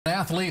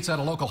Athletes at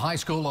a local high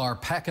school are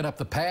packing up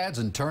the pads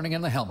and turning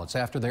in the helmets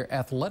after their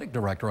athletic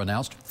director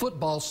announced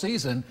football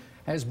season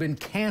has been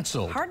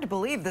canceled. Hard to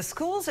believe. The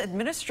school's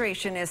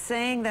administration is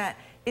saying that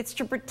it's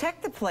to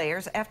protect the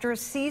players after a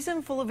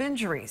season full of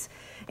injuries.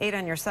 8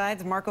 on your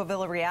side's Marco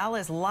Villarreal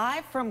is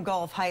live from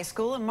Gulf High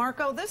School. And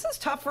Marco, this is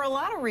tough for a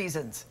lot of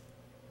reasons.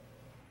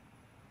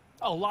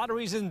 A lot of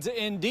reasons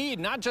indeed,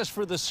 not just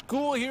for the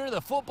school here, the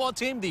football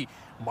team, the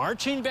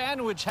marching band,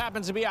 which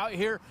happens to be out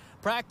here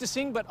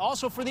practicing, but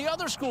also for the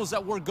other schools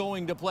that were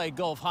going to play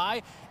Gulf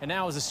High. And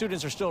now as the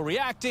students are still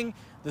reacting,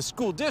 the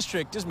school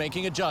district is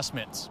making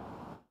adjustments.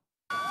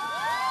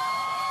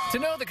 To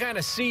know the kind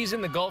of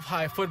season the Gulf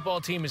High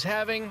football team is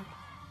having,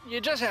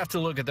 you just have to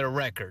look at their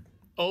record,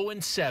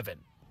 0-7.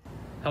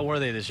 How were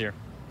they this year?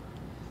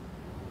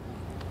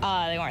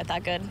 They weren't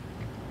that good.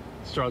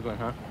 Struggling,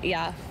 huh?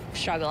 Yeah,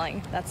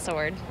 struggling. That's the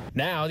word.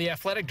 Now the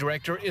athletic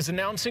director is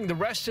announcing the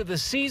rest of the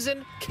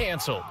season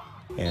canceled.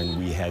 And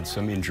we had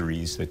some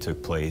injuries that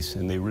took place,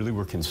 and they really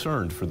were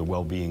concerned for the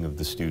well-being of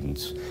the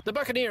students. The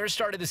Buccaneers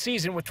started the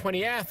season with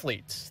 20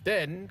 athletes.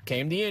 Then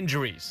came the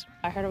injuries.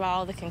 I heard about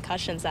all the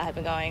concussions that had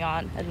been going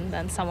on, and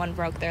then someone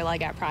broke their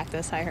leg at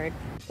practice, I heard.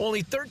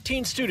 Only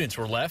 13 students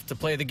were left to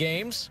play the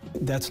games.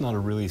 That's not a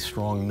really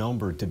strong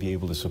number to be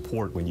able to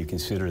support when you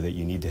consider that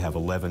you need to have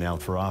 11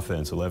 out for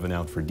offense, 11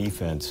 out for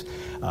defense,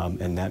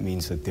 and that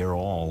means that they're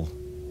all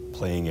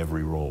playing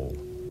every role.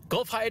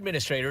 Gulf High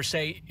administrators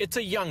say it's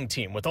a young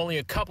team with only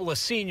a couple of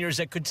seniors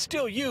that could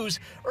still use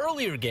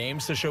earlier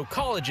games to show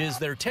colleges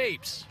their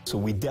tapes. So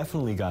we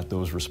definitely got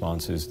those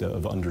responses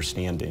of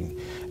understanding.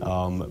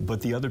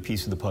 But the other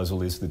piece of the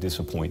puzzle is the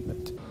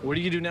disappointment. What do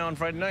you do now on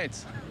Friday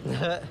nights?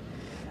 I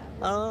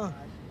don't know.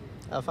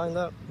 I'll find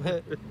out.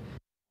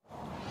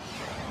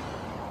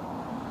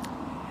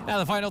 Now,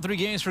 the final 3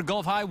 games for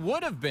Gulf High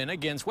would have been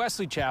against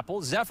Wesley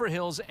Chapel, Zephyr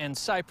Hills, and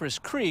Cypress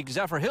Creek.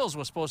 Zephyr Hills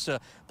was supposed to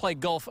play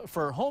Gulf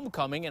for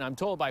homecoming, and I'm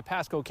told by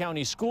Pasco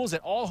County Schools that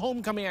all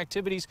homecoming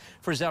activities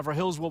for Zephyr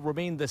Hills will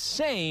remain the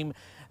same.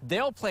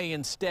 They'll play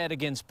instead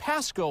against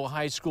Pasco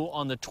High School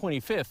on the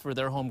 25th for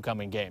their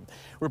homecoming game.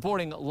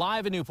 Reporting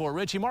live in Newport,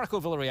 Richie, Marco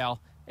Villarreal,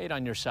 8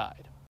 on your side.